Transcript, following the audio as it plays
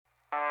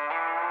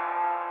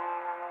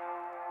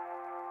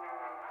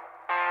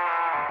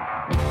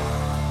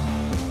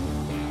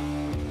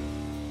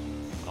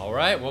All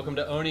right, welcome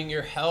to Owning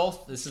Your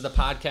Health. This is the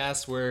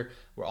podcast where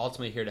we're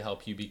ultimately here to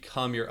help you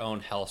become your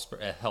own health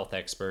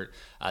expert.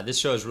 This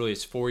show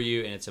is for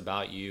you and it's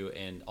about you.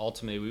 And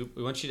ultimately,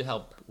 we want you to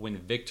help win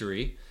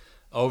victory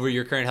over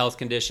your current health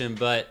condition.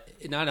 But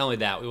not only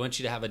that, we want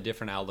you to have a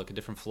different outlook, a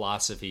different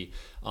philosophy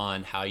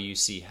on how you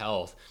see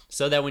health,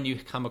 so that when you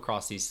come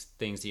across these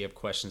things that you have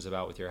questions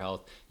about with your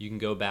health, you can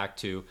go back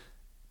to,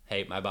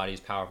 hey, my body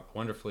is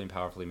wonderfully and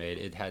powerfully made.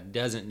 It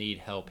doesn't need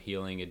help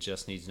healing. It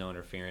just needs no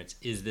interference.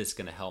 Is this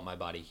going to help my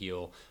body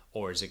heal,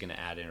 or is it going to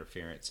add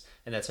interference?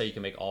 And that's how you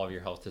can make all of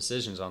your health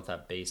decisions on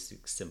that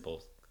basic,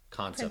 simple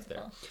concept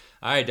there. All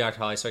right, Dr.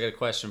 Holly, so I got a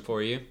question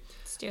for you.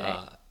 Let's do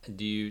it.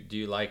 Do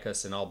you like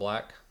us in all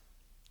black?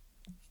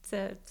 It's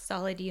a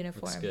solid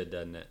uniform. Looks good,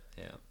 doesn't it?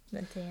 Yeah.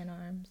 The tan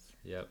arms.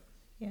 Yep.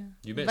 Yeah.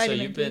 You've been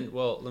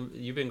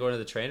going to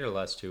the trainer the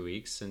last 2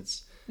 weeks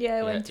since. Yeah,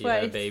 I went twice. You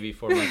had a baby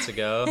 4 months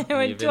ago. I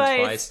went You've been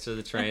twice to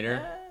the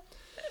trainer.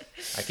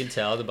 I can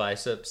tell the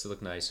biceps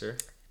look nicer.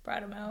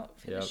 Brought them out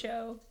for the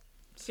show.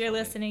 If you're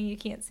listening, you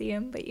can't see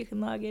them, but you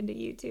can log into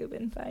YouTube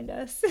and find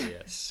us.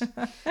 Yes.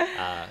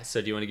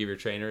 So do you want to give your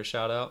trainer a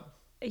shout out?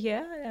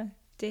 Yeah,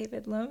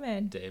 David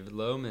Lohman. David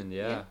Lohman,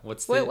 yeah.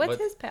 What's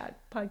his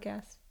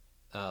podcast?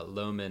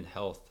 Lohman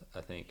Health,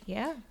 I think.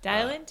 Yeah,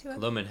 dial into it.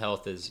 Lohman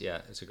Health it's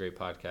a great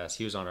podcast.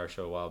 He was on our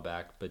show a while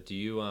back. But do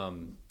you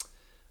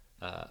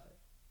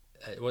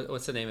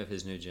what's the name of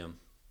his new gym?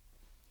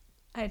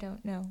 I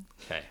don't know.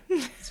 Okay.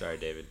 Sorry,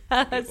 David.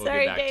 We'll get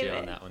back to you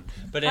on that one.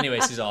 But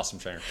anyways, he's an awesome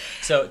trainer.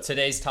 So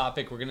today's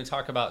topic, we're going to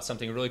talk about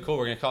something really cool.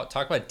 We're going to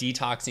talk about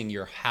detoxing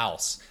your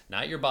house,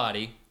 not your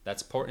body.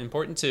 That's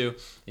important too.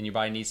 And your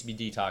body needs to be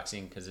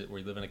detoxing because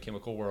we live in a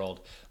chemical world.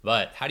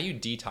 But how do you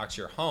detox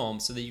your home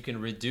so that you can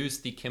reduce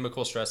the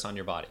chemical stress on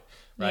your body?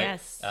 Right?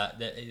 Yes.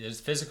 There's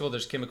physical,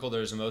 there's chemical,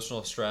 there's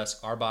emotional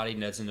stress. Our body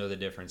doesn't know the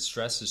difference.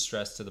 Stress is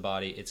stress to the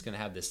body. It's going to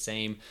have the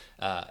same,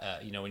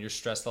 when your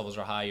stress levels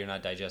are high, you're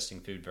not digesting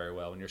food very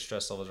well. When your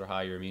stress levels are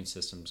high, your immune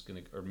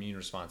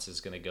response is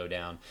going to go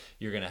down.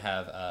 You're going to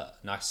have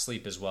not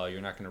sleep as well.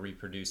 You're not going to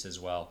reproduce as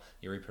well.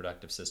 Your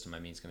reproductive system,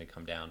 is going to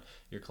come down.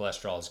 Your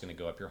cholesterol is going to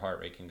go up. Your heart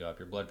rate can go up.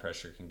 Your blood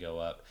pressure can go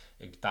up.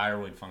 Your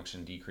thyroid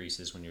function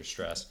decreases when you're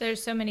stressed.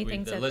 There's so many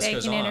things that they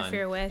can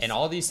interfere with. And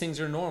all these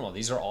things are normal.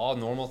 These are all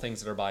normal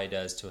things that our body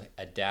does to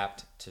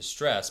adapt to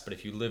stress. But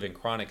if you live in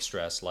chronic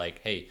stress,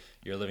 like, hey,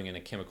 you're living in a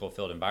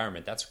chemical-filled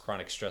environment, that's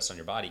chronic stress on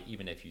your body.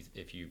 Even if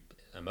you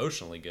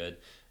emotionally good,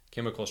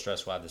 chemical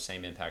stress will have the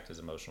same impact as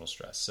emotional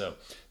stress. So,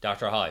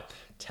 Dr. Holly,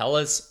 tell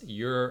us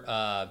your.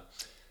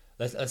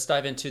 Let's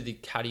dive into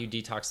how do you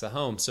detox the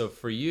home. So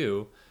for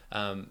you,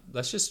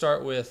 let's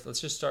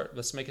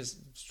make it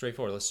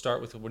straightforward. Let's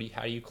start with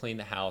how do you clean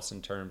the house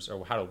in terms,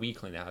 or how do we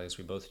clean the house? I guess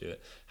we both do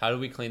it. How do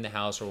we clean the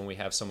house, or when we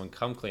have someone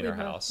come clean our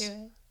house? Do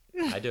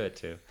it. I do it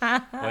too.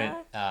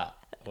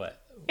 What?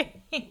 Are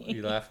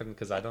you laughing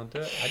because I don't do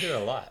it? I do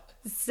it a lot.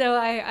 So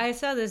I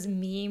saw this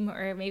meme,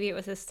 or maybe it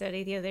was a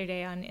study the other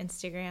day on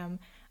Instagram,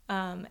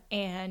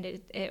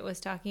 and it was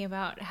talking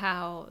about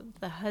how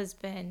the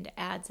husband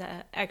adds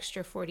an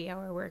extra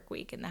 40-hour work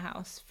week in the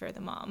house for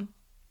the mom.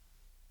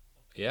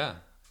 Yeah.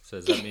 So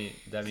does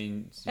that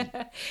mean?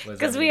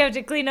 Because we have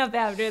to clean up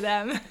after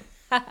them.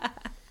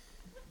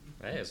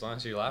 Hey, as long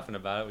as you're laughing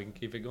about it, we can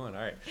keep it going.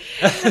 All right.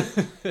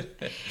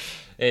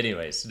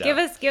 Anyways, no. Give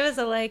us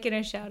a like and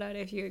a shout out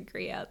if you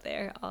agree out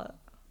there,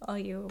 all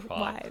you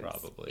wives.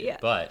 Probably, yeah.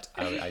 But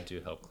I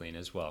do help clean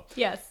as well.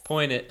 Yes.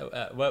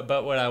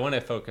 But what I want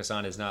to focus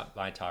on is not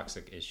my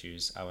toxic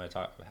issues. I want to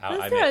talk how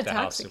That's I not make a the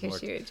house toxic more.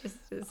 Issue.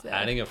 Just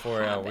adding a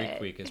 4-hour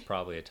week is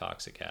probably a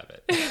toxic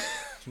habit.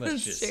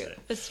 Let's just say.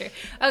 That's true.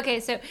 Okay,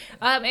 so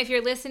if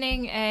you're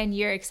listening and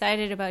you're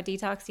excited about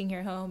detoxing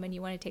your home and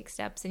you want to take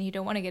steps and you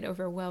don't want to get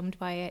overwhelmed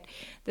by it,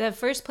 the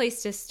first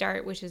place to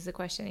start, which is the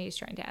question that he's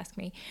trying to ask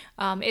me,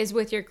 is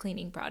with your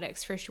cleaning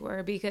products for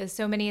sure, because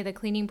so many of the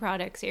cleaning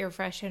products, air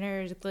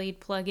fresheners,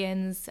 Glade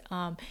plugins,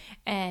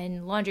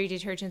 and laundry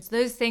detergents,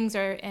 those things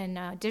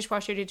and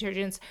dishwasher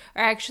detergents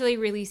are actually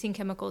releasing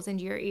chemicals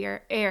into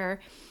your air.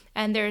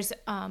 And there's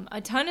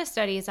a ton of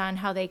studies on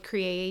how they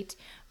create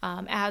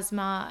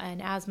asthma and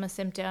asthma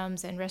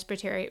symptoms and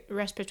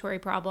respiratory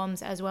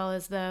problems, as well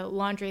as the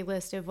laundry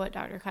list of what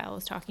Dr. Kyle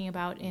was talking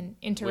about in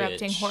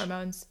interrupting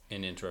hormones.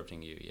 In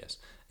interrupting you, yes.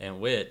 And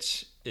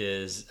which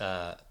is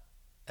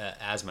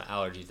asthma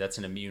allergies. That's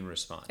an immune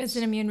response. It's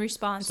an immune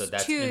response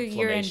to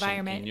your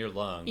environment. In your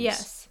lungs.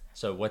 Yes.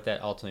 So what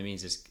that ultimately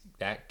means is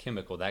that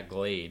chemical, that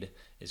Glade,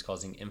 is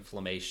causing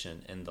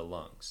inflammation in the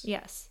lungs.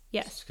 Yes.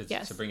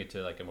 To bring it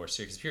to like a more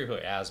serious, if you're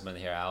asthma and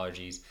hair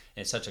allergies,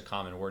 and it's such a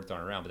common word thrown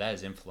around, but that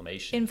is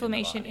inflammation.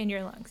 Inflammation in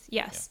your lungs.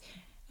 Yes.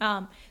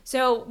 Yeah.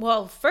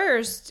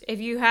 First, if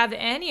you have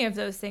any of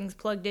those things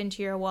plugged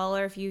into your wall,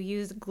 or if you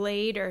use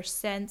Glade or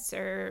scents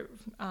or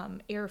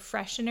air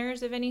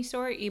fresheners of any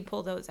sort, you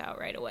pull those out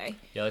right away.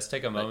 Yeah, let's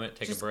take a moment,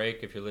 take a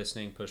break. If you're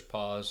listening, push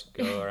pause,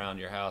 go around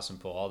your house and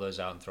pull all those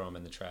out and throw them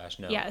in the trash.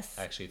 No, yes.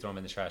 Actually throw them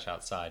in the trash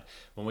outside.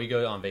 When we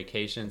go on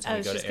vacations and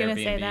we go to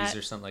Airbnbs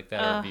or something like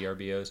that, or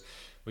VRBOs,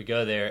 we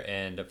go there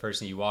and the first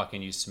thing you walk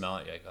in, you smell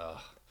it, you're like,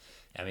 oh.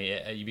 I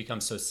mean, you become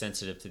so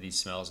sensitive to these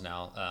smells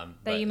now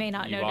that you may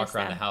not you notice walk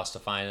around them. the house to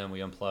find them. We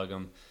unplug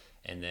them,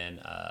 and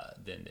then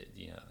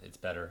it's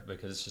better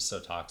because it's just so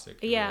toxic.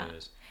 It Yeah. really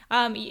is.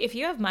 If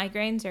you have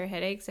migraines or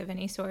headaches of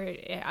any sort,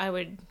 I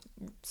would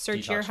search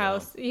Detox your your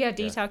house. home. Yeah,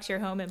 detox your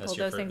home and That's pull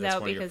your those things that's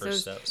out one of your because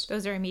first steps.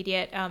 those are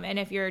immediate. And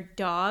if your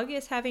dog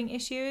is having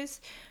issues,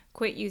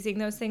 quit using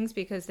those things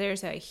because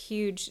there's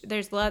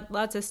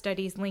lots of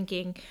studies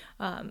linking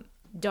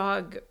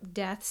dog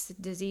deaths,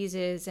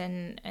 diseases,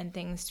 and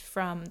things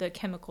from the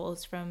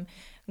chemicals from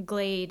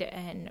Glade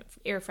and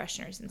air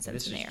fresheners and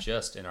scents This in is there.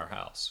 just in our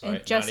house, And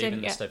right? just Not even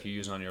in- the yeah. stuff you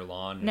use on your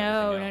lawn. And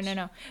No. everything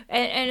else.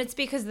 And it's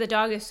because the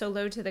dog is so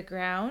low to the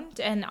ground,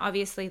 and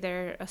obviously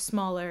they're a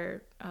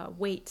smaller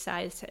weight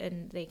size,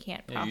 and they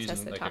can't You're process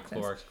using the like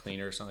toxins. a Clorox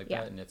cleaner or something like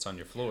Yeah. that, and it's on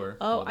your floor.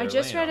 Oh, Well, I they're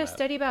just laying read on a that.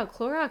 study about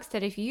Clorox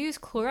that if you use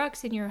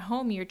Clorox in your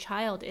home, your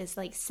child is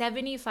like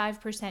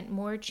 75%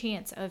 more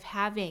chance of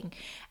having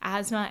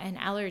asthma and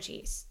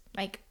allergies,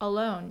 like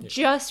alone,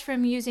 just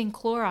from using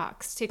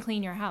Clorox to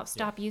clean your house.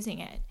 Stop using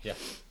it. Yeah,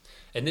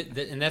 and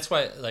and that's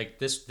why like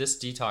this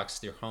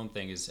detox your home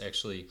thing is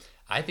actually,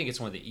 I think it's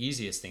one of the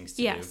easiest things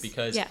to Yes, do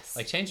because yes.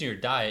 like changing your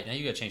diet, now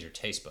you got to change your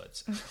taste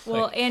buds.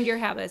 Well, Like, and your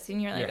habits,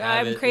 and you're like, Your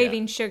I'm habit,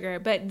 craving yeah. sugar.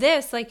 But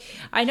this, like,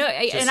 I know,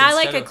 and I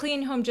like a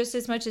clean home just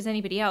as much as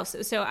anybody else.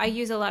 So I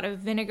use a lot of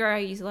vinegar, I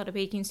use a lot of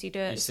baking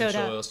soda,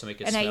 Essential oils to make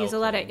it and I smell use a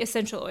lot of clean.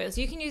 essential oils.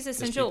 You can use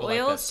essential people like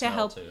that oils to smell,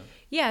 help. too.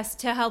 Yes,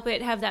 to help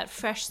it have that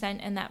fresh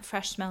scent and that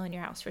fresh smell in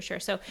your house for sure.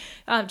 So,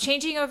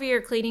 changing over your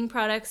cleaning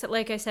products,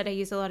 like I said, I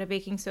use a lot of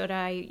baking soda.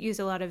 I use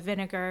a lot of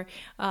vinegar.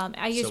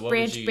 I use what would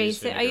Branch you use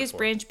Basics. I vinegar use for?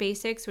 Branch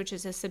Basics, which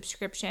is a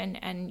subscription,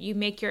 and you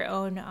make your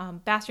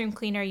own bathroom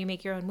cleaner. You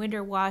make your own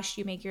window wash.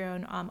 You make your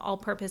own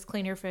all-purpose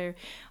cleaner for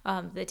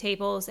the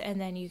tables, and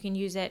then you can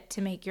use it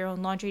to make your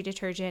own laundry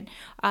detergent.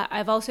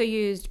 I've also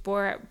used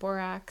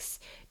borax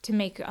to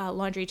make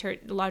laundry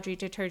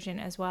detergent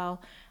as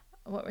well.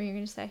 What were you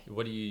going to say?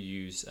 What do you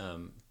use?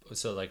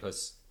 So like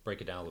let's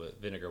break it down a little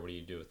bit. Vinegar. What do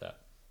you do with that?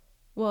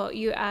 Well,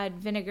 you add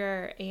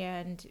vinegar,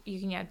 and you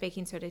can add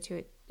baking soda to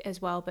it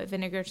as well, but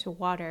vinegar to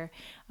water,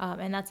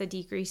 and that's a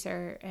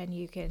degreaser.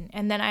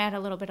 And then I add a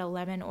little bit of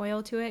lemon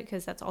oil to it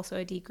because that's also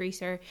a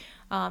degreaser.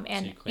 And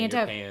So you clean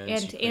your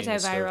pans, you clean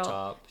antiviral. the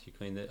stovetop, you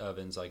clean the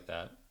ovens like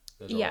that.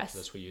 Yes.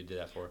 That's what you did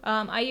that for.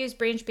 I use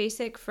Branch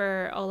Basic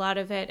for a lot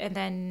of it, and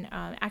then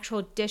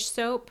actual dish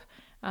soap.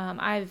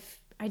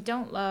 I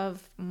don't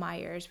love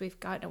Myers. We've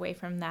gotten away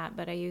from that,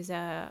 but I use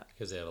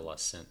Because they have a lot of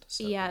scent.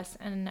 Stuff. yes,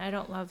 and I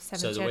don't love So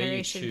Seventh the way you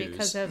Generation choose-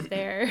 because of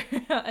their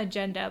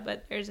agenda,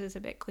 but theirs is a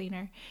bit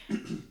cleaner.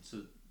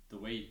 So the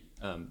way,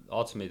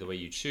 ultimately, the way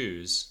you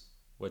choose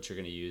what you're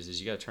going to use is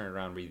you got to turn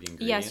around and read the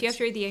ingredients. Yes, you have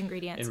to read the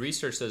ingredients. and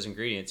research those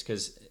ingredients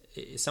because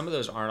some of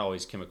those aren't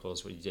always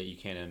chemicals that you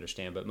can't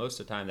understand, but most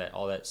of the time that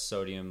all that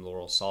sodium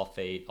lauryl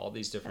sulfate, all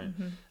these different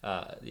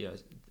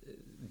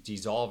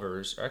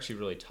dissolvers are actually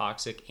really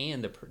toxic,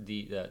 and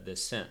the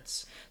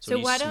scents. So when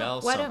you why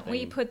smell don't we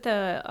something- put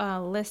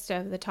the list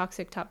of the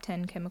toxic top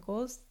 10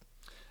 chemicals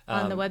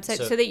on the website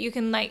so- so that you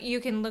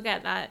can look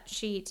at that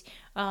sheet,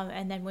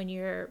 and then when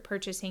you're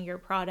purchasing your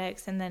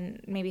products, and then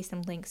maybe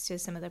some links to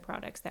some of the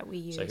products that we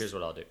use. So here's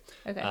what I'll do.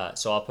 Okay.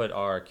 So I'll put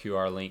our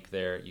QR link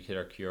there. You hit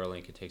our QR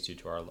link. It takes you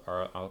to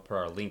I'll put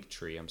our link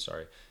tree. I'm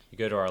sorry. You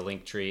go to our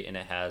link tree, and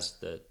it has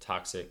the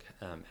toxic,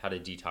 how to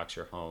detox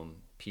your home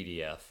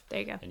PDF. There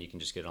you go. And you can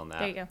just get on that.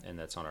 There you go. And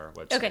that's on our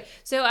website. Okay,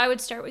 so I would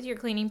start with your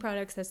cleaning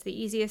products. That's the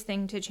easiest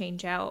thing to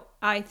change out,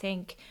 I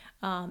think.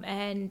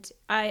 And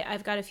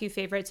I've got a few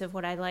favorites of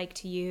what I like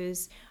to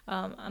use.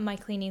 My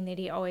cleaning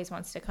lady always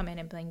wants to come in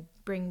and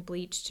bring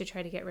bleach to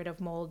try to get rid of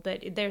mold.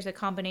 But there's a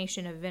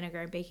combination of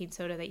vinegar and baking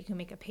soda that you can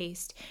make a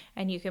paste,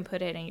 and you can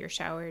put it in your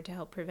shower to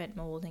help prevent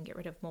mold and get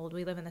rid of mold.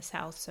 We live in the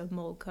South, so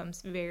mold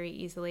comes very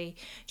easily.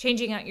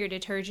 Changing out your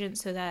detergent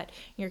so that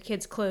your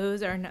kids'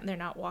 clothes they're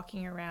not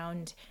walking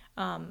around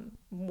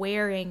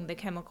wearing the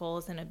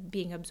chemicals and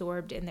being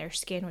absorbed in their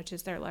skin, which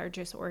is their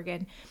largest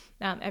organ,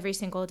 every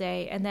single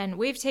day. And then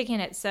we've taken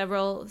it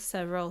several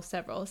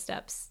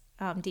steps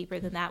deeper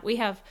than that. We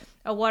have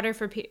a water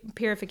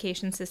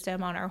purification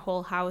system on our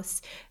whole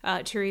house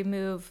to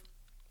remove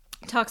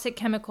toxic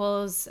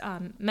chemicals,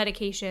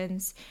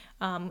 medications,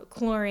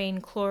 chlorine,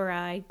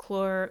 chloride,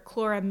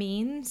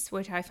 chloramines,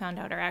 which I found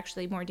out are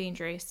actually more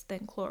dangerous than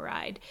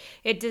chloride.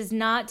 It does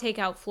not take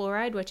out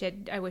fluoride, which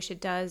I wish it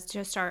does.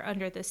 Just our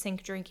under the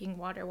sink drinking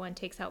water one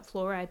takes out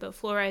fluoride, but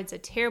fluoride's a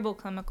terrible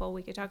chemical.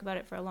 We could talk about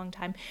it for a long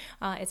time.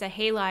 It's a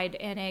halide,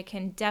 and it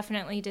can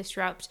definitely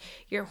disrupt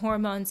your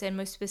hormones, and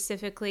most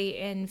specifically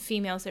in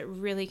females, it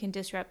really can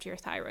disrupt your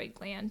thyroid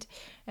gland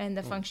and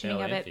the functioning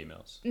Male of and it.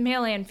 females.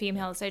 Male and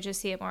females. I just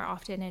see it more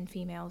often in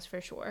females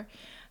for sure.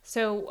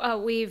 So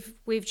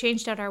we've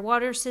changed out our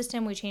water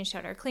system. We changed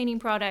out our cleaning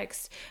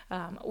products.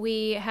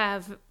 We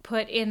have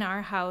put in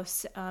our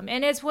house,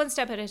 and it's one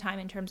step at a time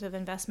in terms of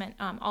investment.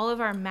 All of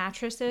our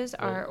mattresses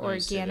are Let me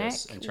say organic.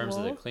 this. In terms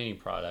of the wool. cleaning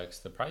products,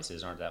 the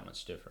prices aren't that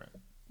much different.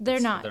 They're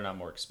not. They're not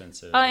more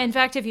expensive. In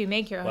fact, if you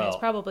make your own, it's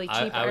probably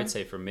cheaper. I would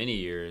say for many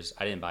years,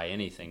 I didn't buy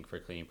anything for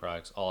cleaning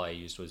products. All I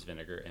used was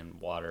vinegar and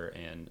water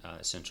and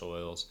essential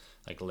oils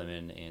like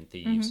lemon and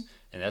thieves.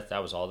 And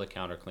that was all the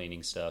counter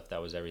cleaning stuff.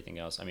 That was everything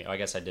else. I mean, I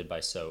guess I did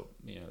buy soap,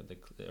 the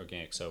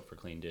organic soap for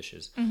clean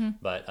dishes.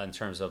 But in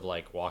terms of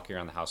like walking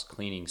around the house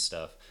cleaning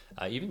stuff,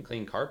 even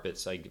clean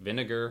carpets, like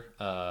vinegar,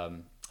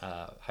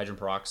 hydrogen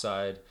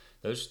peroxide,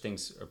 those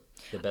things are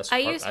the best. I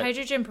use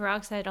hydrogen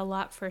peroxide a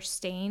lot for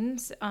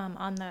stains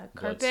on the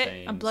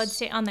carpet, blood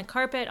stain on the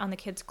carpet, on the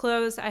kids'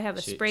 clothes. I have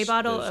a spray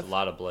bottle. There's a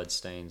lot of blood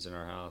stains in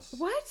our house.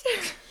 What?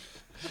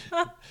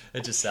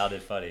 It just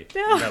sounded funny.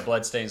 No.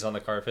 Blood stains on the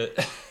carpet.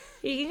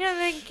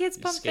 The kids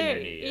pump their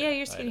knee, yeah,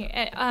 you're skinny.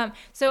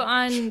 So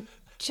on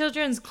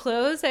children's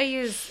clothes, I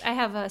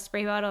have a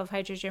spray bottle of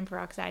hydrogen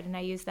peroxide, and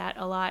I use that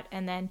a lot.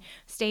 And then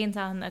stains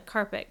on the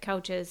carpet,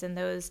 couches, and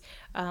those,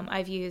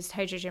 I've used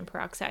hydrogen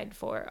peroxide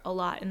for a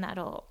lot, and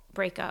that'll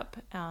break up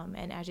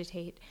and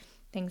agitate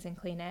things and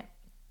clean it.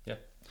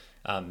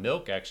 Yeah,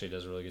 milk actually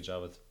does a really good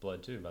job with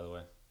blood too. By the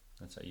way,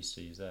 I used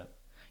to use that.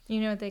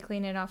 You know what they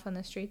clean it off on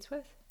the streets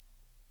with?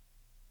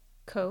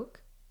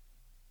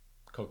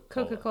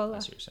 Coca-Cola.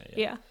 That's what you're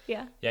saying.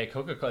 Yeah.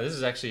 Coca-Cola. This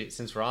is actually,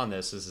 since we're on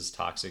this is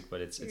toxic,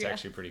 but it's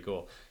actually pretty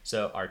cool.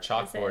 So our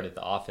chalkboard at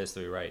the office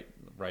that we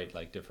write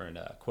like different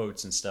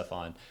quotes and stuff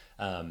on.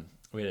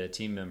 We had a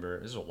team member.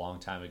 This was a long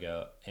time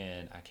ago,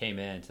 and I came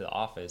into the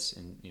office,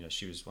 and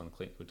she was one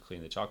would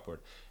clean the chalkboard,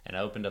 and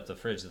I opened up the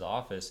fridge of the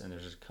office, and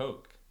there's a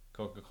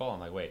Coca-Cola. I'm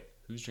like, wait,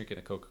 who's drinking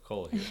a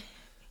Coca-Cola here?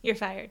 You're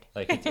fired.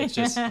 Like it's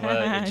just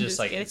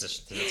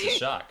it's a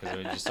shock because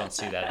we just don't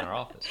see that in our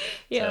office.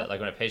 Yeah. So, like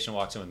when a patient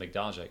walks in with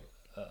McDonald's, like,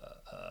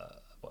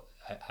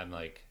 I'm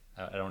like,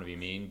 I don't want to be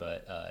mean,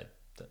 but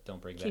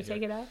don't bring that. Can you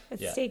take it off?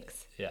 It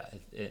stinks. Yeah.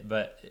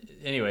 But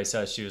anyway,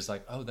 so she was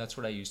like, oh, that's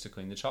what I used to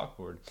clean the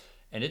chalkboard.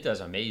 And it does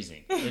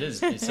amazing. It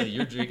is. So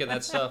you're drinking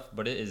that stuff,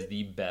 but it is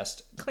the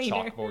best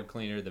chalkboard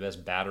cleaner, the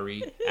best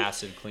battery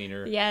acid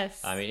cleaner. Yes.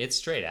 I mean, it's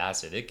straight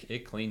acid.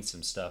 It cleans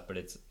some stuff, but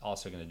it's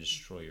also going to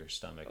destroy your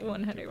stomach.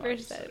 100%.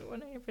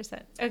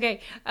 100%.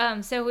 Okay.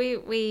 So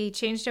we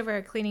changed over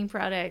our cleaning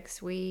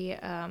products. We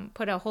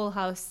put a whole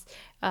house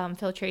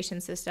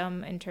filtration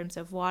system in terms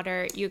of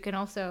water. You can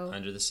also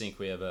under the sink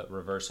we have a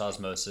reverse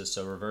osmosis.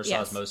 So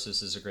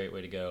osmosis is a great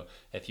way to go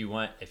if you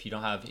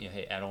don't have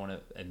hey, I don't want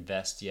to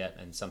invest yet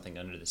in something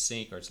under the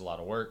sink, or it's a lot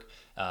of work,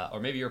 or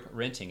maybe you're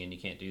renting and you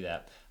can't do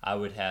that. I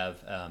would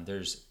have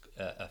there's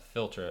a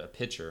filter,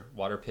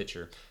 water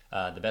pitcher.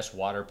 The best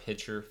water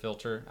pitcher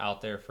filter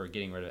out there for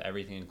getting rid of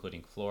everything,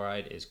 including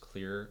fluoride, is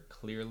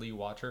Clearly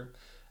Water.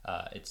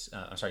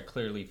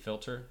 Clearly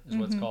Filter is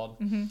what it's called.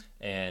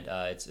 And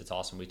it's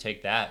awesome. We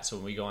take that, so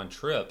when we go on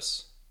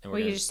trips and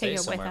we're going to stay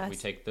somewhere, we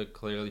take the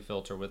Clearly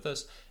Filter with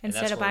us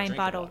instead of buying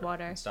bottled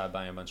water. Instead of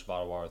buying a bunch of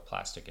bottled water with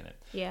plastic in it.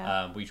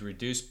 Yeah. We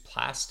reduce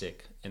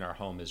plastic in our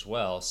home as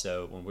well.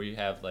 So when we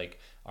have like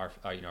our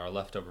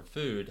leftover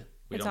food,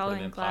 we don't put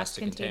them in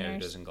plastic containers.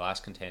 It goes in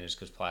glass containers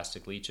because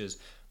plastic leaches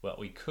what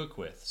we cook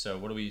with. So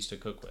what do we used to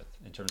cook with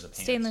in terms of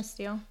pans? Stainless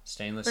steel.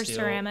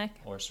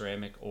 Or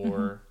ceramic.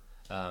 Or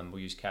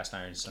we use cast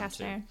iron some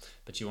too.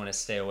 But you want to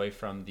stay away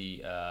from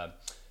the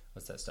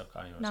what's that stuff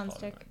called?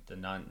 Non-stick. The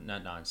not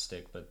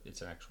non-stick, but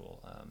it's an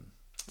actual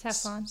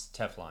Teflon.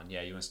 Teflon.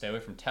 Yeah, you want to stay away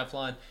from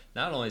Teflon.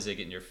 Not only does it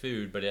get in your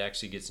food, but it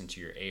actually gets into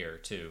your air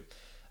too.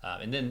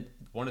 And then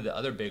one of the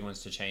other big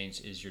ones to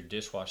change is your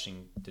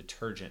dishwashing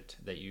detergent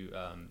that you.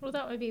 Well,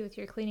 that would be with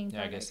your cleaning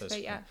products. I guess that's.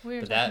 But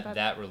yeah, but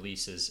that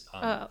releases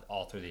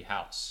all through the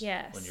house.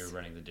 Yes. When you're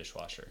running the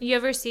dishwasher. You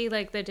ever see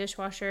like the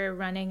dishwasher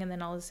running and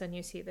then all of a sudden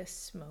you see this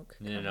smoke?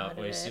 No.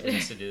 We used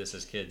to do this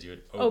as kids. You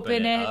would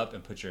open it up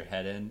and put your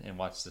head in and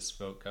watch the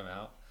smoke come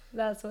out.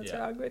 That's what's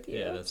wrong with you.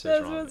 Yeah, that's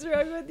what's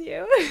wrong with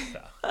you.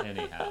 So,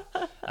 anyhow,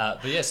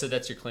 but yeah, so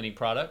that's your cleaning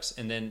products,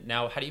 and then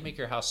now, how do you make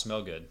your house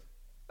smell good?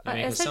 I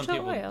mean,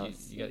 essential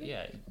oils. You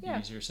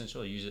use your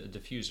essential oil. You use a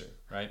diffuser,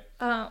 right?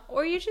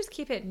 Or you just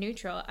keep it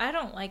neutral. I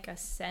don't like a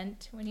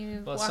scent when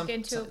you walk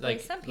into a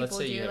place. Some people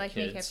do, like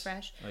kids, make it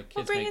fresh.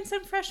 Or bring in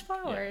some fresh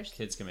flowers. Yeah,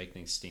 kids can make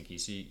things stinky.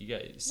 So you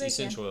got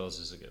essential oils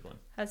is a good one.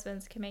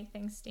 Husbands can make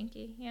things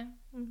stinky. Yeah.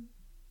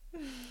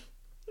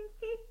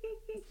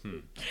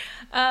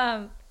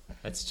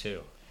 That's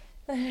two.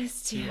 That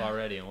is two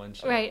already in one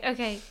show. Right.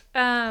 Okay.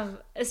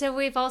 So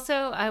we've also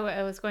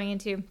I was going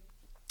into.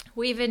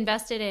 We've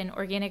invested in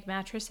organic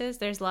mattresses.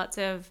 There's lots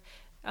of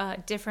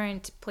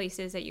different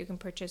places that you can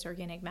purchase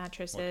organic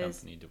mattresses. What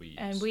company do we use?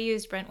 And we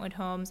use Brentwood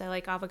Homes. I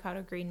like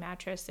Avocado Green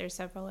Mattress. There's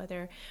several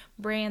other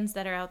brands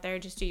that are out there.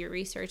 Just do your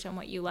research on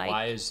what you like.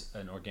 Why is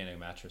an organic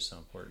mattress so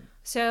important?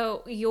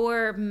 So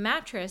your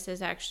mattress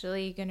is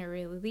actually going to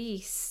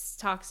release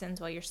toxins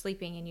while you're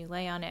sleeping, and you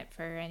lay on it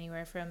for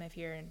anywhere from, if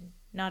you're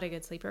not a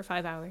good sleeper,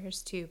 5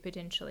 hours to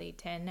potentially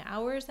 10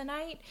 hours a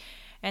night.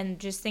 and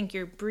just think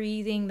you're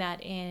breathing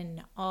that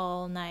in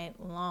all night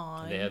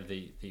long. They have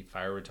the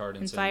fire retardants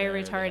and fire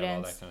in there. retardants, they have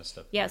all that kind of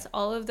stuff. Yes,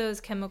 all of those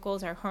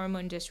chemicals are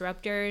hormone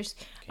disruptors,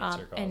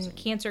 and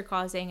cancer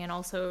causing, and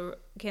also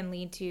can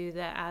lead to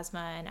the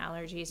asthma and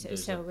allergies.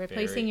 There's so a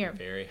replacing your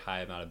very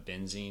high amount of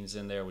benzenes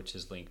in there, which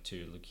is linked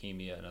to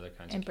leukemia and other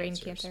kinds and of brain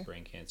cancers,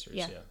 brain cancers.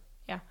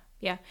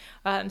 Yeah.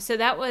 So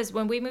that was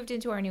when we moved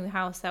into our new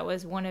house. That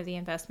was one of the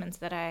investments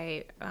that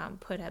I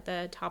put at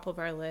the top of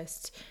our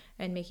list,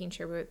 and making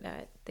sure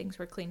that things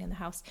were clean in the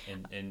house.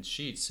 And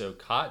sheets. So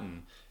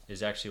cotton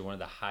is actually one of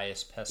the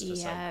highest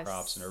pesticide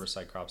crops and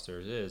herbicide crops there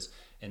is.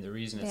 And the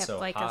reason it's so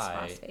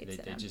high,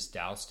 they just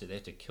doused it. They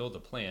have to kill the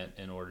plant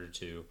in order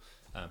to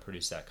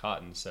produce that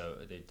cotton. So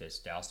they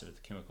just doused it with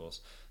the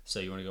chemicals. So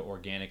you want to go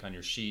organic on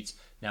your sheets.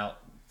 Now,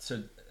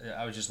 so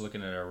I was just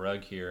looking at our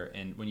rug here,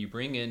 and when you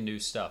bring in new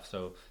stuff,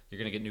 so you're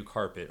going to get new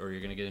carpet, or you're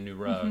going to get a new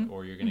rug,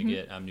 or you're going to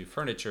get new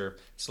furniture.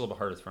 It's a little bit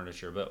harder with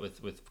furniture, but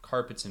with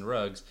carpets and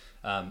rugs,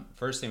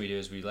 first thing we do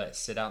is we let it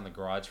sit out in the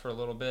garage for a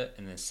little bit,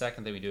 and the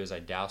second thing we do is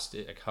I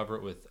cover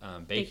it with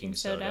baking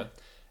soda.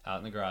 Out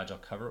in the garage, I'll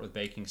cover it with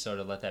baking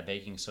soda, let that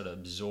baking soda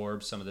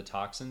absorb some of the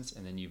toxins,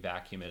 and then you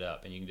vacuum it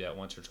up. And you can do that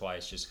once or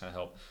twice, just kind of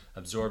help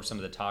absorb some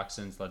of the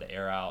toxins, let it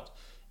air out,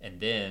 and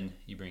then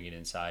you bring it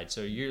inside.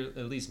 So you're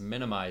at least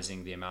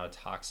minimizing the amount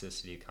of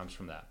toxicity that comes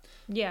from that.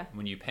 Yeah.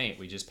 When you paint,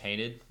 we just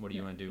painted. What do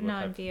you want to do?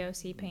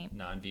 Non-VOC paint.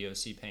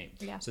 Non-VOC paint.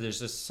 Yeah. So there's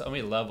just so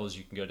many levels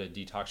you can go to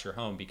detox your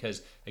home,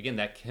 because again,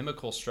 that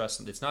chemical stress,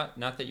 it's not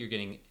that you're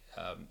getting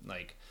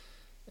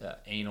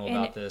anal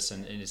about this,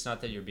 and it's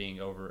not that you're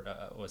being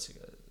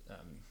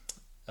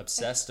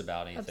obsessed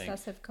about anything.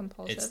 Obsessive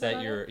compulsive. It's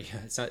that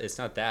it's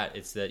not that.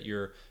 It's that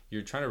you're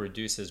trying to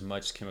reduce as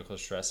much chemical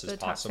stress as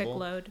possible. Toxic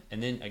load.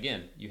 And then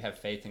again, you have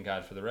faith in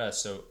God for the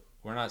rest. So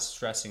we're not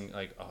stressing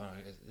like, oh,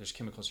 there's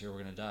chemicals here, we're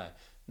gonna die.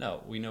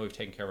 No, we know we've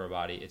taken care of our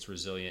body. It's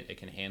resilient. It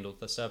can handle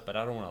the stuff, but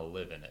I don't want to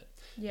live in it.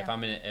 Yeah. If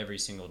I'm in it every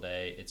single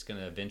day,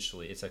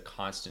 it's a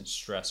constant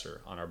stressor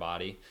on our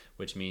body,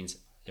 which means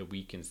it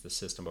weakens the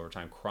system over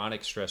time.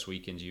 Chronic stress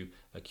weakens you.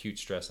 Acute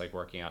stress, like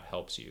working out,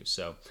 helps you.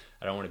 So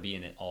I don't want to be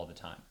in it all the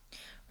time.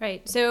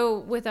 Right. So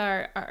with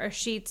our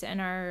sheets and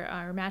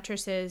our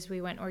mattresses,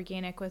 we went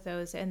organic with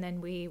those, and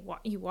then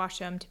you wash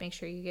them to make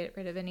sure you get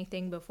rid of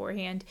anything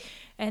beforehand.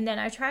 And then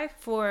I try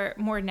for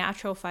more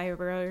natural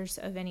fibers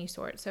of any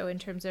sort. So in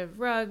terms of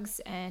rugs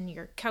and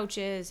your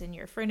couches and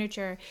your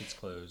furniture. Kids'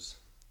 clothes.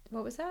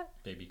 What was that?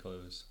 Baby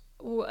clothes.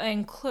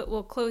 And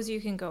clothes,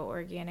 you can go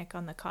organic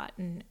on the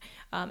cotton.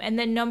 And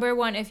then number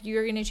one, if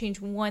you're going to change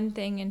one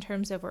thing in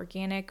terms of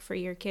organic for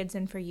your kids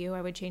and for you,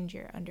 I would change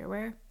your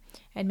underwear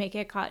and make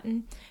it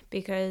cotton,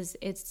 because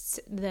it's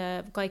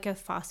the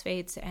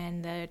glycophosphates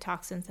and the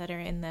toxins that are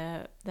in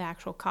the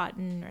actual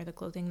cotton or the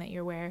clothing that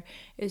you wear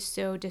is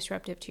so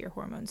disruptive to your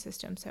hormone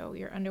system. So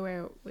your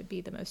underwear would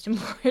be the most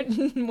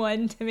important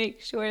one to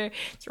make sure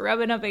it's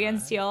rubbing up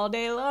against you all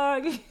day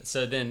long.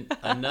 So then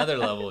another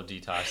level of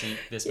detoxing,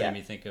 this made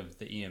me think of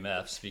the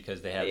EMFs,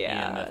 because they have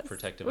EMF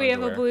protective underwear.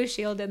 We have a Blue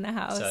Shield in the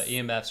house. So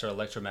EMFs are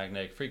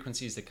electromagnetic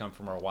frequencies that come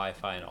from our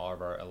Wi-Fi and all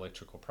of our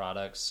electrical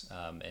products.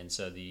 And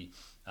so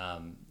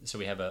so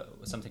we have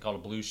something called a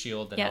Blue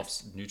Shield that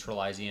helps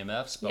neutralize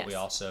EMFs, but we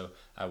also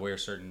wear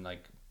certain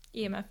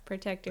EMF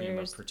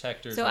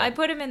protectors. So I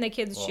put them in the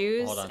kids'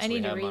 shoes. Hold on. So I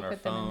need to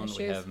re-put them in the shoes.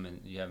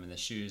 You have them in the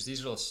shoes.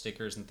 These are little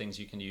stickers and things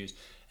you can use,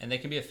 and they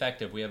can be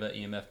effective. We have an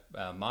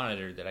EMF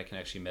monitor that I can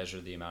actually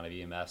measure the amount of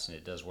EMFs, and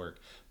it does work.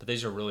 But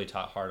these are really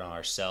taught hard on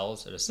our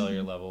cells at a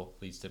cellular level,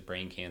 leads to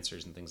brain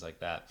cancers and things like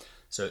that.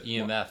 So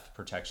EMF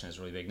protection is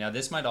really big. Now,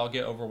 this might all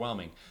get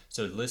overwhelming.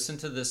 So listen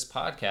to this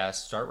podcast,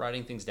 start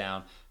writing things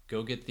down,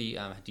 go get the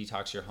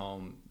Detox Your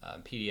Home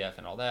PDF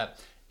and all that,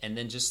 and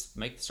then just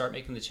start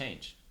making the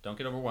change. Don't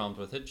get overwhelmed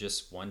with it,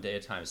 just one day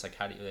at a time. It's like,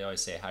 they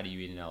always say, how do you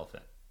eat an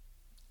elephant?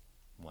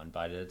 One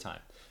bite at a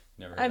time.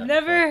 I've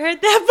never heard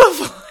that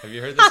before. Have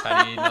you heard this?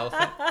 How do you eat an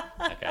elephant?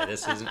 Okay,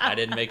 I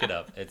didn't make it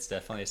up. It's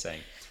definitely a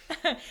saying.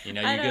 You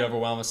get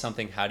overwhelmed with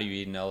something, how do you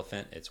eat an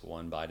elephant? It's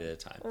one bite at a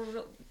time.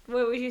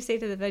 What would you say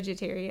to the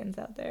vegetarians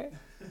out there?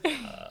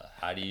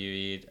 How do you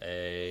eat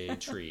a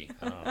tree?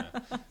 I don't know.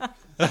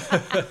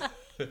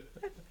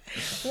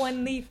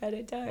 One leaf at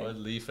a time.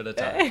 One leaf at a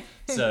time.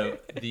 So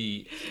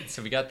we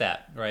got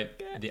that right.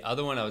 The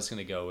other one I was going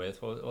to go with.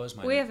 What was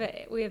my? We have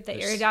the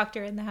air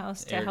doctor in the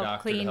house to help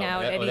clean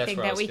out anything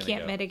that we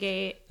can't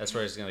mitigate. That's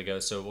where I was going to go.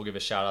 So we'll give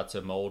a shout out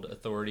to Mold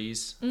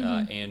Authorities,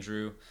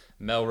 Andrew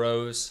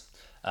Melrose,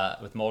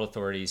 with Mold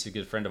Authorities, a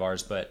good friend of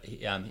ours. But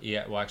he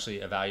will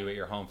actually evaluate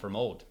your home for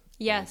mold.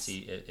 Yes.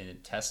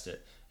 And test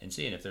it. And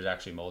seeing if there's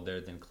actually mold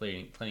there, then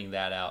cleaning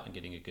that out and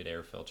getting a good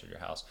air filter to your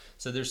house.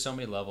 So there's so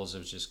many levels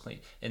of just clean.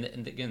 And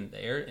again,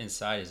 the air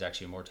inside is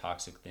actually more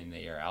toxic than the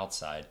air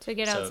outside. So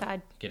get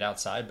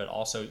outside, but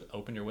also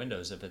open your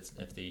windows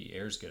if the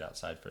air is good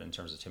outside in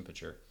terms of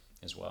temperature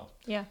as well.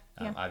 Yeah.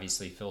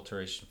 Obviously,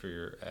 filtration for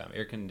your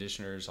air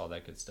conditioners, all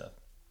that good stuff.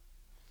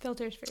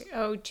 Filters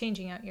for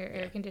changing out your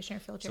air conditioner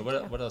filter. So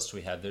what else do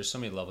we have? There's so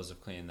many levels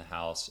of cleaning the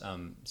house.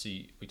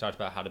 We talked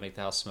about how to make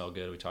the house smell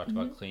good. We talked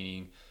about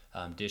cleaning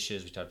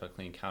dishes. We talked about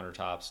cleaning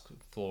countertops,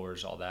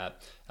 floors, all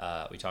that.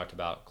 We talked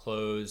about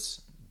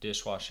clothes,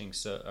 dishwashing,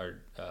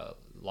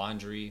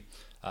 laundry.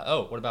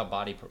 What about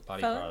body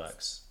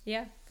products?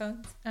 Yeah,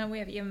 phones. We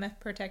have EMF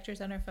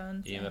protectors on our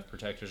phones. EMF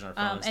protectors on our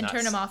phones. And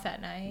turn them off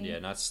at night. Yeah,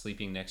 not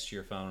sleeping next to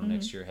your phone,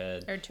 next to your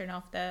head. Or turn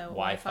off the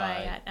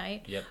Wi-Fi at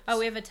night. Yep.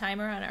 We have a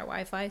timer on our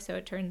Wi-Fi, so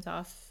it turns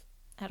off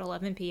at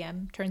 11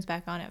 p.m., turns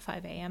back on at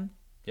 5 a.m.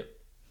 Yep.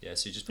 Yeah,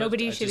 so you just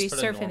Nobody should be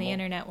surfing the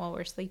internet while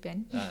we're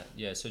sleeping.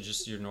 So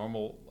just your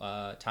normal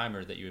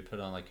timer that you would put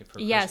on like for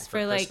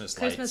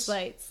Christmas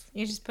lights.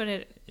 You just put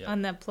it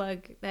on the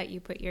plug that you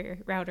put your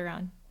router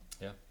on.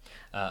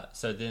 Yeah.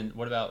 So then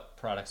what about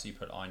products you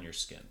put on your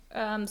skin?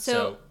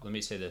 So let me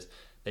say this.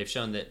 They've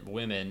shown that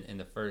women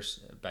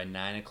by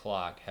 9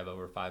 o'clock have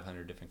over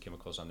 500 different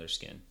chemicals on their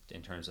skin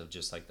in terms of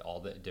just like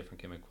all the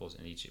different chemicals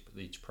in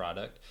each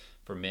product.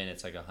 For men,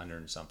 it's like 100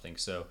 and something.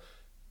 So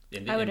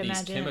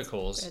these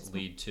chemicals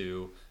lead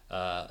to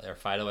their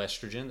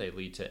phytoestrogen. They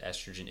lead to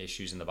estrogen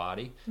issues in the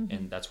body. Mm-hmm.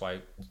 And that's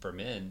why for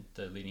men,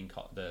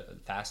 the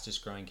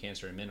fastest growing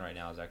cancer in men right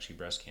now is actually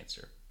breast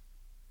cancer.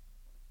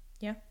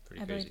 Yeah,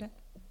 pretty I crazy. believe that.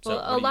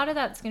 Well, a lot of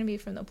that's going to be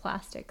from the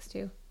plastics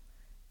too.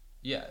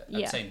 Yeah,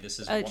 I'm saying this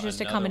is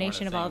just a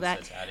combination of all that.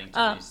 That's adding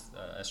to these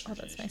estrogen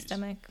that's issues. My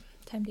stomach.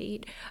 Time to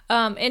eat.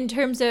 In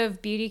terms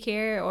of beauty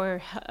care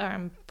or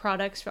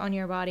products on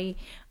your body,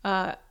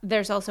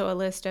 there's also a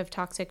list of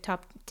toxic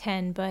top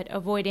 10, but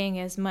avoiding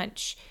as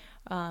much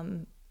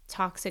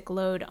toxic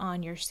load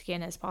on your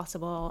skin as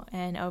possible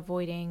and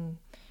avoiding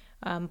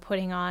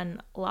putting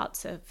on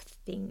lots of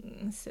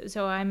things.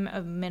 So I'm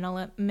a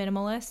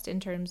minimalist in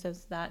terms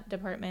of that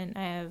department.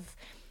 I have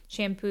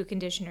shampoo,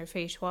 conditioner,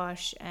 face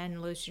wash,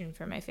 and lotion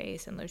for my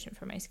face and lotion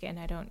for my skin.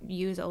 I don't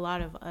use a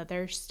lot of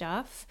other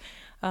stuff.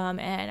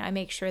 And I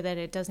make sure that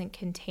it doesn't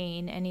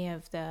contain any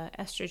of the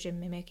estrogen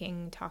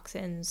mimicking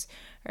toxins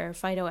or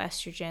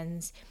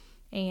phytoestrogens,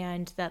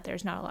 and that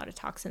there's not a lot of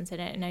toxins in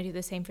it. And I do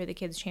the same for the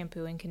kids'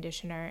 shampoo and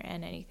conditioner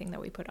and anything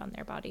that we put on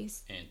their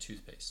bodies. And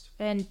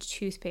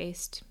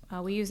toothpaste.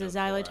 We use a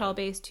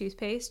xylitol-based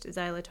toothpaste.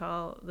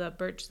 The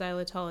birch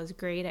xylitol is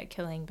great at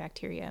killing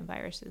bacteria and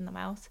viruses in the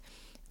mouth.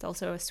 It's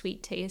also a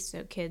sweet taste,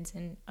 so kids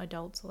and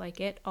adults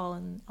like it all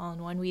in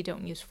one. We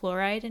don't use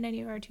fluoride in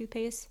any of our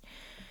toothpaste.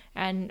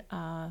 And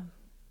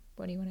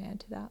what do you want to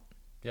add to that?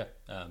 Yeah,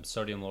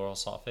 sodium lauryl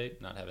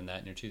sulfate. Not having that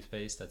in your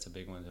toothpaste, that's a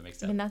big one. That makes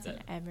that, that's in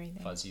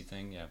everything. Fuzzy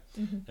thing. Yeah,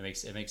 mm-hmm.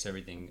 It makes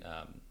everything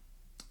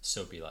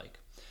soapy like.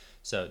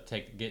 So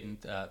getting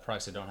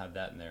products that don't have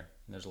that in there.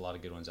 And there's a lot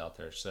of good ones out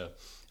there. So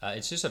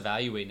it's just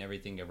evaluating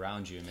everything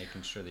around you and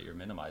making sure that you're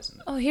minimizing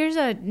them. Oh, here's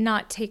a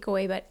not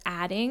takeaway, but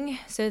adding.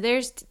 So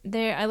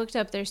I looked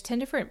up, there's 10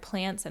 different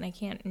plants, and I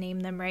can't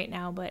name them right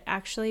now, but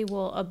actually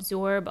will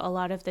absorb a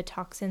lot of the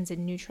toxins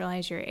and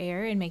neutralize your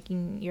air and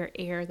making your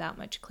air that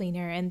much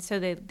cleaner. And so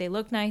they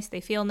look nice,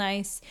 they feel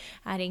nice,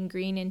 adding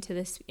green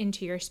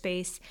into your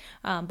space,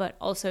 but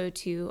also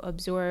to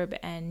absorb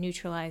and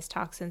neutralize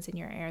toxins in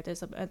your air. There's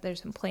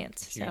some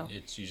plants. So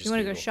if you want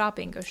to go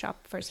shopping, go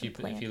shop for some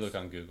plants. If you look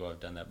on Google, I've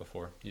done that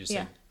before. You just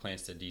say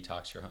plants to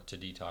detox your air.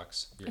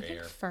 I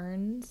think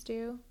ferns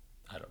do.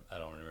 I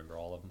don't remember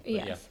all of them. But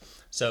yeah.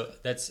 So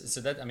I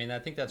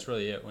think that's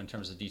really it in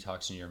terms of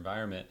detoxing your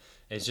environment.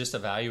 Is just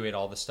evaluate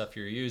all the stuff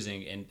you're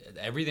using and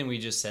everything we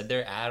just said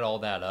there. Add all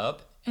that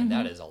up, and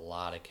that is a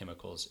lot of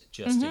chemicals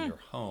just in your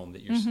home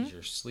that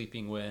you're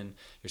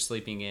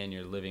sleeping in,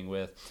 you're living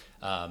with.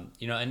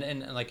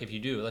 And like if you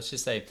do, let's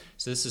just say,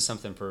 so this is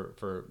something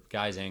for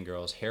guys and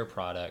girls, hair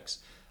products.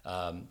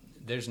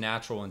 There's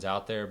natural ones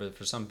out there, but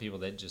for some people,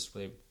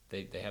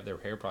 they have their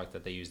hair product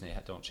that they use and they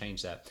don't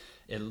change that.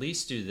 At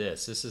least do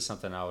this. This is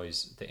something I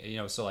always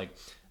think, so like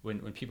when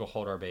people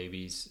hold our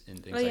babies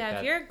and things like that.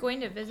 If you're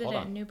going to visit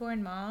a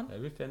newborn mom. Let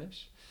me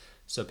finish.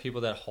 So people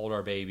that hold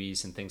our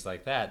babies and things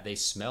like that, they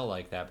smell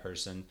like that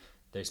person.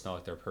 They smell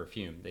like their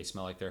perfume. They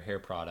smell like their hair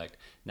product.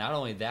 Not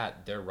only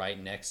that, they're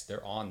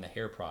on the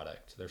hair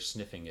product. They're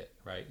sniffing it,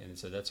 right? And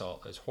so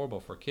it's horrible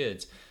for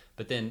kids.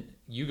 But then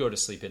you go to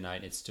sleep at night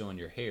and it's still in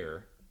your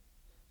hair.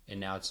 And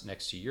now it's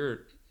next to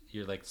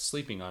you're like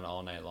sleeping on it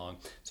all night long.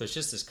 So it's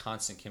just this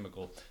constant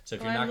chemical. So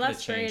if you're not going to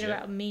change it. I'm less worried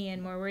about me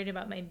and more worried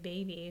about my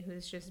baby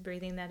who's just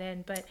breathing that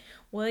in. But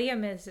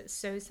William is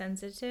so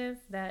sensitive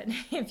that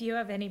if you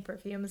have any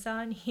perfumes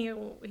on, he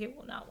will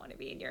not want to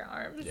be in your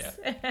arms. Yeah.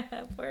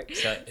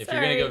 So if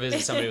you're going to go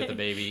visit somebody with a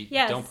baby,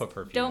 don't put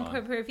perfume on. Don't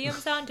put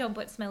perfumes on. Don't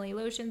put smelly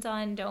lotions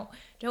on.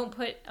 Don't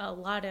put a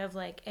lot of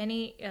like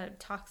any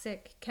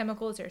toxic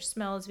chemicals or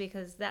smells,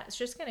 because that's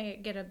just going to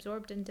get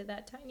absorbed into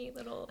that tiny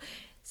little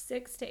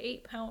 6 to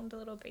 8 pound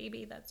little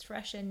baby that's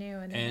fresh and new.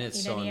 And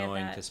it's so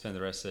annoying to spend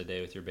the rest of the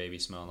day with your baby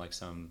smelling like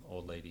some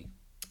old lady.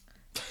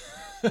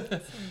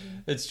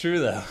 It's true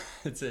though.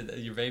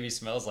 Your baby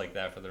smells like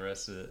that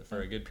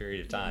for a good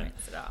period of time.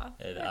 Rinse it off.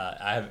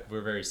 And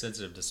we're very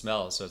sensitive to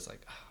smell, so it's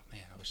like, oh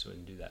man, wish I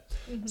wouldn't do that.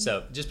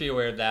 So just be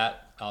aware of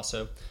that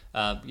also.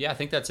 I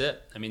think that's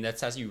it. I mean,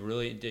 that's how you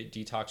really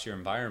detox your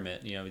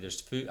environment. You know,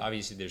 there's food,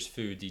 obviously there's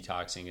food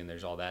detoxing and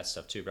there's all that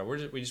stuff too, but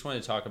we just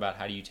wanted to talk about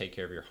how do you take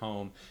care of your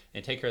home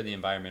and take care of the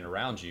environment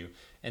around you.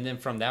 And then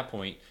from that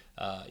point,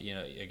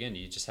 again,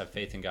 you just have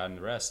faith in God and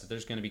the rest, that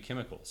there's going to be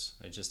chemicals.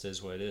 It just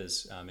is what it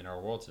is in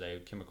our world today.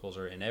 Chemicals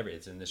are in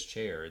it's in this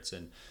chair. It's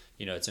in,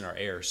 it's in our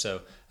air.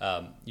 So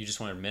you just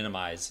want to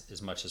minimize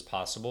as much as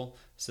possible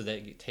so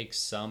that it takes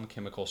some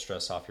chemical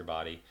stress off your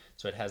body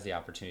so it has the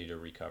opportunity to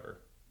recover.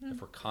 If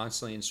we're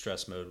constantly in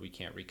stress mode, we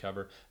can't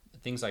recover.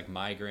 Things like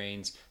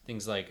migraines,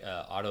 things like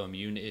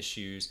autoimmune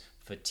issues,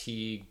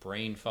 fatigue,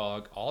 brain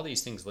fog, all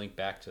these things link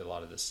back to a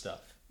lot of this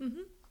stuff.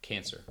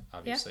 Cancer,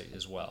 obviously,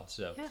 as well.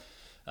 So,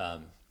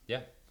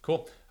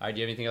 cool. All right,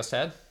 do you have anything else to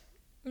add?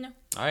 No.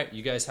 All right,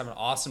 you guys have an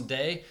awesome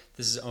day.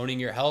 This is Owning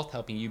Your Health,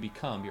 helping you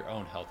become your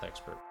own health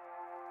expert.